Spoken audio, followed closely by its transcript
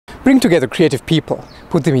Bring together creative people,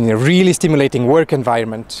 put them in a really stimulating work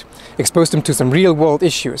environment, expose them to some real-world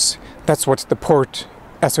issues. That's what the Port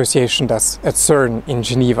Association does at CERN in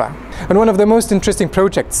Geneva. And one of the most interesting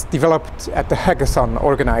projects developed at the hackathon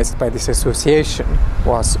organized by this association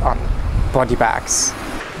was on body bags.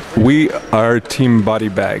 We are Team Body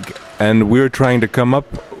Bag, and we're trying to come up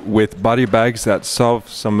with body bags that solve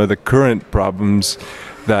some of the current problems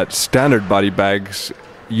that standard body bags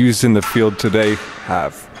used in the field today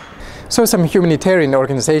have. So some humanitarian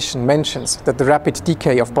organization mentions that the rapid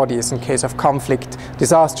decay of bodies in case of conflict,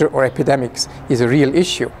 disaster or epidemics is a real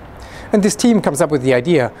issue. And this team comes up with the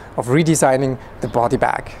idea of redesigning the body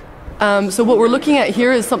bag. So what we're looking at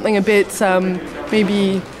here is something a bit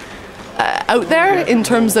maybe out there in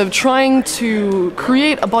terms of trying to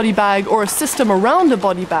create a body bag or a system around a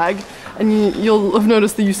body bag. And you'll have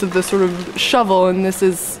noticed the use of this sort of shovel, and this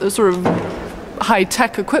is a sort of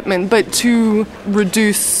high-tech equipment, but to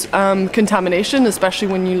reduce contamination, especially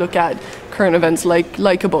when you look at current events like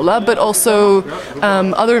Ebola, but also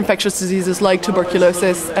other infectious diseases like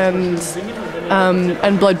tuberculosis and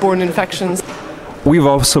blood-borne infections. We've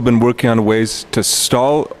also been working on ways to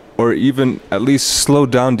stall or even at least slow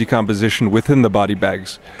down decomposition within the body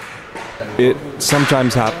bags. It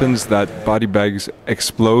sometimes happens that body bags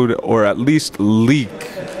explode or at least leak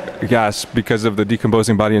gas because of the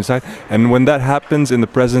decomposing body inside, and when that happens in the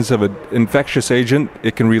presence of an infectious agent,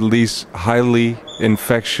 it can release highly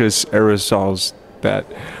infectious aerosols that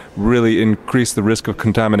really increase the risk of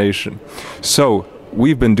contamination. So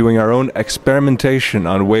we've been doing our own experimentation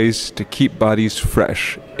on ways to keep bodies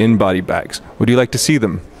fresh in body bags. Would you like to see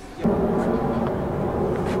them?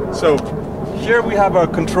 So here we have our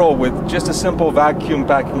control with just a simple vacuum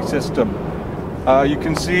packing system. You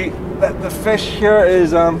can see that the fish here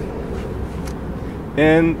is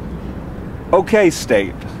in okay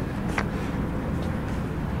state.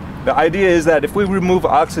 The idea is that if we remove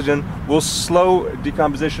oxygen, we'll slow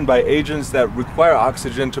decomposition by agents that require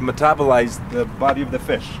oxygen to metabolize the body of the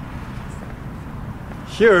fish.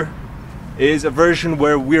 Here is a version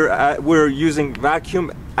where we're using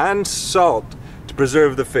vacuum and salt to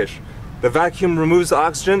preserve the fish. The vacuum removes the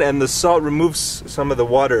oxygen and the salt removes some of the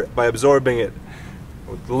water by absorbing it.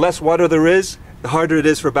 The less water there is, the harder it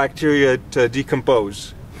is for bacteria to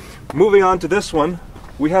decompose. Moving on to this one,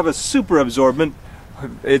 we have a super absorbent.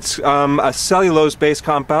 It's a cellulose-based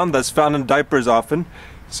compound that's found in diapers often.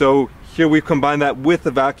 So here we combine that with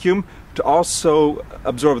the vacuum to also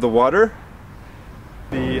absorb the water.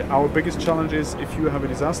 Our biggest challenge is if you have a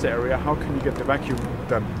disaster area, how can you get the vacuum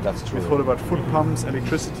done? That's true. We thought about foot pumps,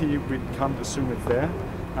 electricity, we can't assume it's there.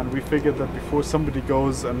 And we figured that before somebody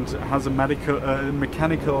goes and has a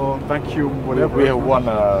mechanical vacuum, whatever. We have one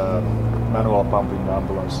manual pump in the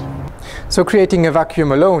ambulance. So creating a vacuum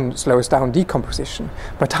alone slows down decomposition.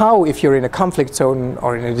 But how, if you're in a conflict zone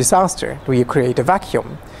or in a disaster, do you create a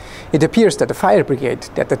vacuum? It appears that the fire brigade,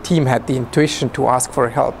 that the team had the intuition to ask for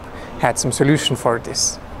help, had some solution for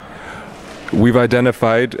this. We've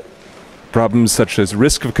identified problems such as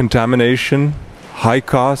risk of contamination, high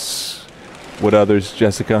costs. What others,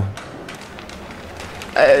 Jessica?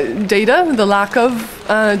 Data, the lack of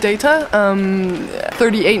data.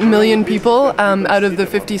 38 million people out of the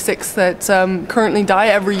 56 that currently die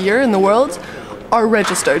every year in the world are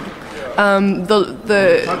registered.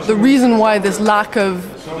 The reason why this lack of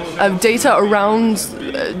data around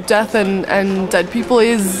death and dead people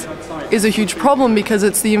is a huge problem, because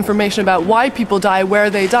it's the information about why people die,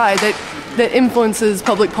 where they die, that influences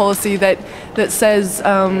public policy, that says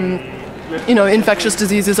you know, infectious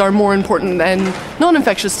diseases are more important than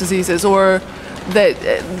non-infectious diseases, or that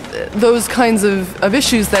those kinds of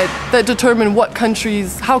issues that determine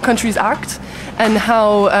how countries act and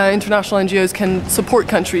how international NGOs can support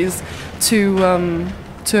countries to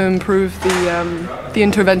improve the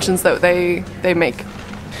interventions that they make.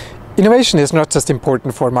 Innovation is not just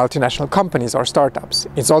important for multinational companies or startups,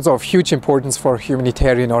 it's also of huge importance for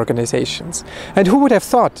humanitarian organizations. And who would have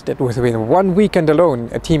thought that within 1 weekend alone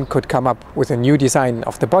a team could come up with a new design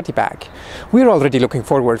of the body bag? We're already looking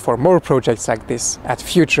forward for more projects like this at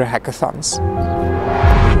future hackathons.